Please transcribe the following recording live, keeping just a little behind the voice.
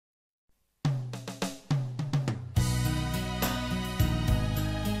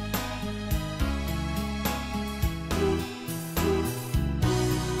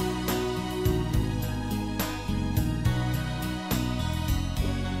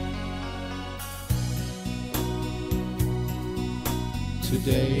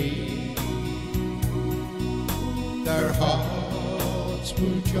today. Their hearts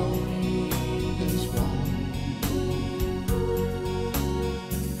were joined as one.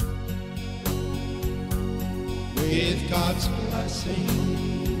 With God's blessing,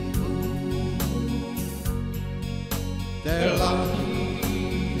 their life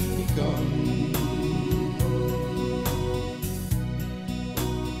begun.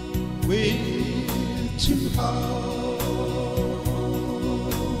 With two hearts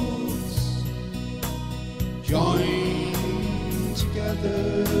joined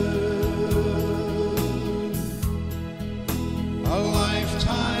together, a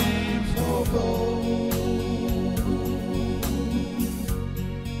lifetime forgo.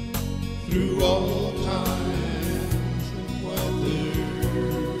 Through all kinds of weather,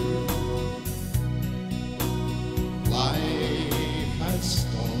 life has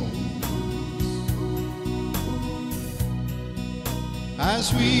storms,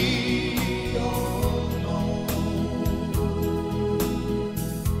 as we all know,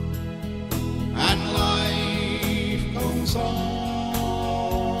 and life goes on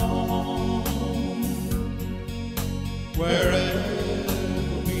wherever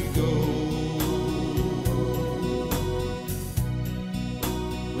we go.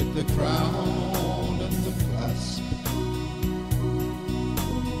 The crown and the clasp,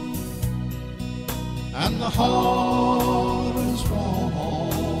 and the heart is warm.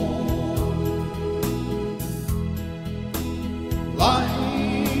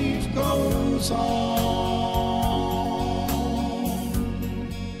 Life goes on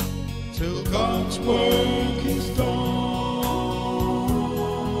till God's work is done.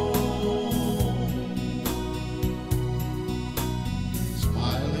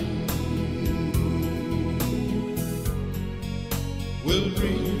 Will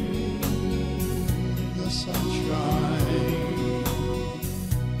bring the sunshine,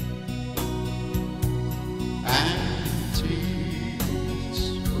 and tears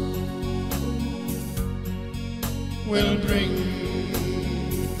will bring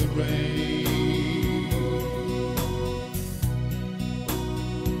the rain.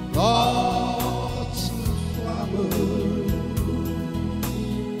 Lots of flowers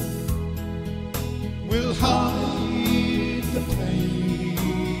will hide the pain.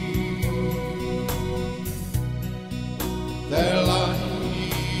 Their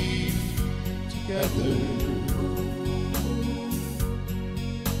life together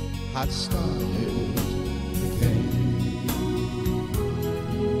had started again.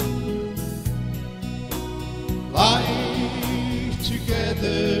 Life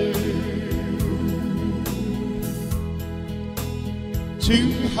together,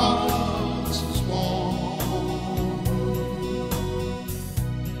 two hearts as one,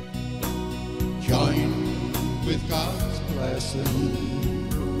 joined with God's blessing.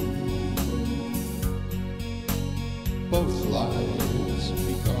 Both lives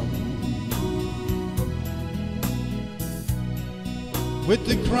become, with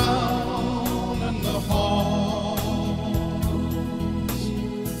the crown and the hearts,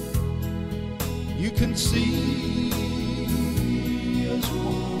 you can see as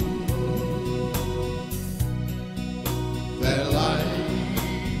one. Their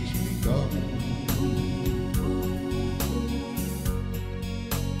lives become,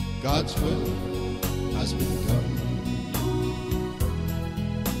 God's will has begun.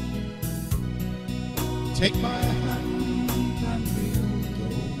 Take my hand and we'll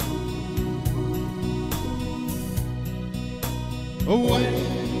go away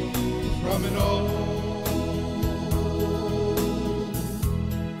from it all,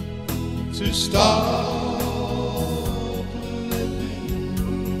 to start living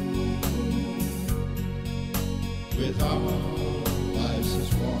with our lives as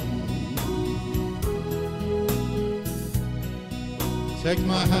one. Take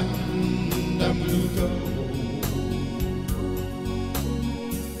my hand and we'll go.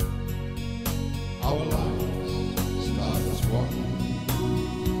 Our life